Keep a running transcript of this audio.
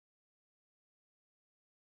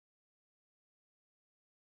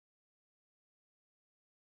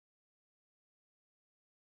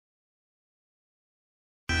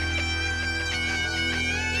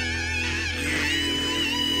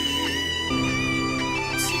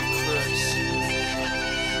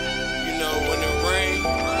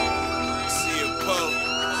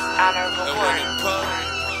Honorable Court.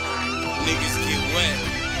 Niggas get wet.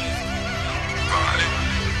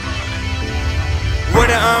 Where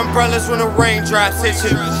the umbrellas when the raindrops hit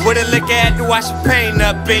you? Where the liquor at to wash your pain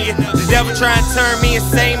up in you? The devil trying to turn me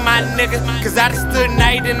insane, my nigga. Cause I done stood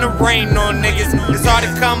night in the rain on niggas. It's hard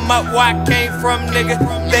to come up where I came from, nigga.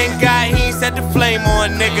 Thank God he ain't set the flame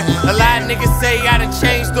on, nigga. A lot of niggas say I done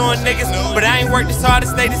changed on niggas, but I ain't worked as hard to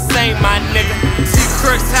stay the same, my nigga.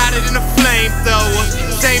 Tcrook's hotter than a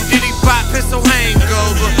flamethrower. Same Diddy pop pistol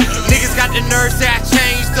hangover. Niggas got the nerve say I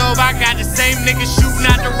changed over. I got the same niggas shooting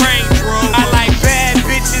out the Range Rover. I like bad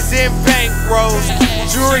bitches and bankrolls,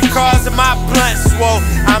 jewelry cars and my blunt swole.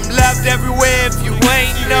 I'm loved everywhere if you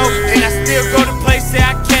ain't know, and I still go to places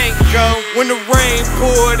I can't go. When the rain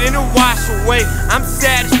poured and it wash away, I'm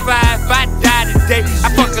satisfied if I die today.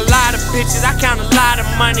 I fuck a lot of bitches, I count a lot of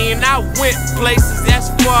money, and I went places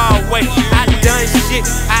that's far away. I done shit,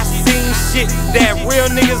 I seen shit that real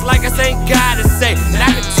niggas like us ain't gotta say. And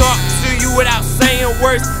I can talk to you without saying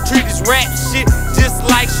words, treat this rap shit just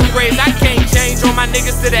like charades. I can't change on my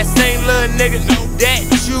niggas to that same little nigga that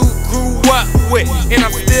you grew up with, and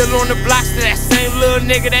I'm still on the blocks to that same little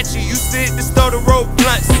nigga that you used to hit the store to roll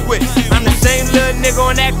blunts with. I'm the same little nigga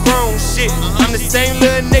on that grown shit. I'm the same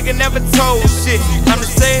little nigga never told shit. I'm the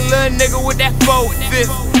same little nigga with that 4/5.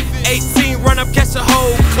 18 run up, catch a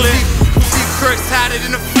whole clip. Tcrook's hotter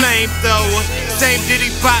than a flamethrower. Same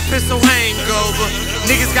Diddy pop pistol hangover.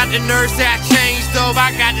 Niggas got the nerve say I changed over.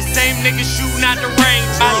 I got the same niggas shooting out the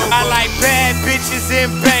Range Rover. I like bad bitches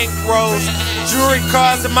and bankrolls, jewelry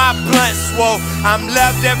cars and my blunt swole. I'm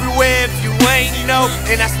loved everywhere if you ain't know,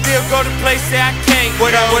 and I still go to places I can't go.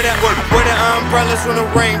 Where the umbrellas when the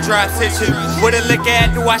raindrops hit you? Where the liquor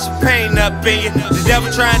at to wash your pain up in you? The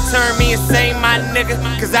devil trying to turn me insane, my nigga.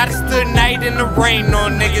 Cause I done stood night in the rain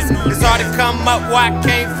on niggas. It's hard to come up where I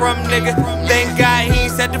came from, nigga. Thank God he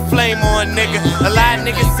ain't set the flame on, nigga. A lot of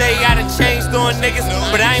niggas say I done changed on niggas,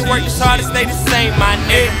 but I ain't worked as hard to stay the same, my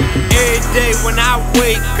nigga. Every day when I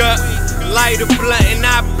wake up, light a blunt and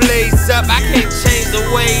I blaze up. I can't change the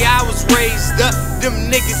way I was raised up.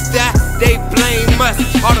 Them niggas die, they blame us.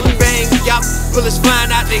 All the bang y'all bullets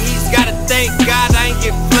find out that he's gotta thank God I ain't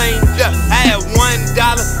get flamed up. I had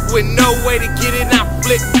 $1 with no way to get it, and I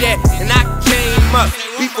flipped that and I came up.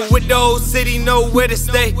 People with the old city know where to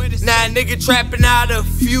stay. Now a nigga trapping out a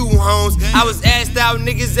few homes. I was asked out,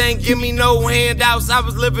 niggas ain't give me no handouts. I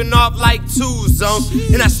was living off like 2 zones,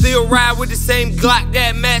 and I still ride with the same Glock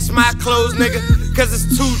that match my clothes, nigga. Cause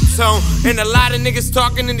it's two-tone, and a lot of niggas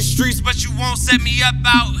talking in the streets, but you won't set me up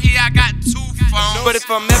out here. I got 2 phones. But if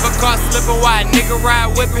I'm ever caught slipping while a nigga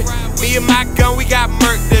ride whipping, me and my gun, we got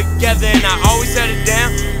murked together, and I always held it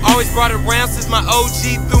down, always brought it around since my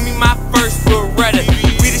OG threw me my first Beretta.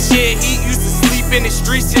 We the shit heat, used to sleep in the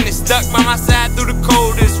streets, and it stuck by my side through the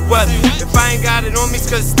coldest weather. If I ain't got it on me, it's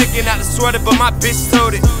cause it's sticking out the sweater, but my bitch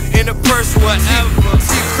told it in the purse, whatever.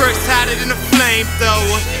 Tcrook's hotter than a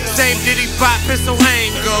flamethrower. Same Diddy pop pistol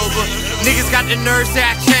hangover. Niggas got the nerve say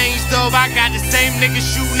I changed over. I got the same niggas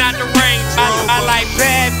shooting out the Range Rover. I like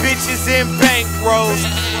bad bitches and bankrolls,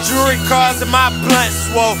 jewelry cars and my blunt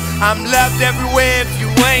swole. I'm loved everywhere if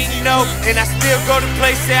you ain't know, and I still go to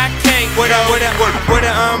places I can't go. Where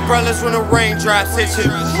the umbrellas when the raindrops hit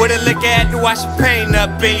you? Where the liquor at to wash your pain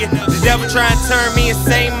up in you? The devil trying to turn me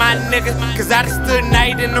insane, my nigga. Cause I done stood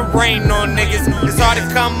night in the rain on niggas. It's hard to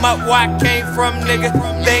come up where I came from, nigga.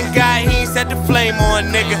 Thank God he ain't set the flame on,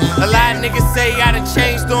 nigga. A lot of niggas say I done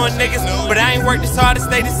changed on niggas, but I ain't worked as hard to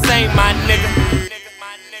stay the same, my nigga.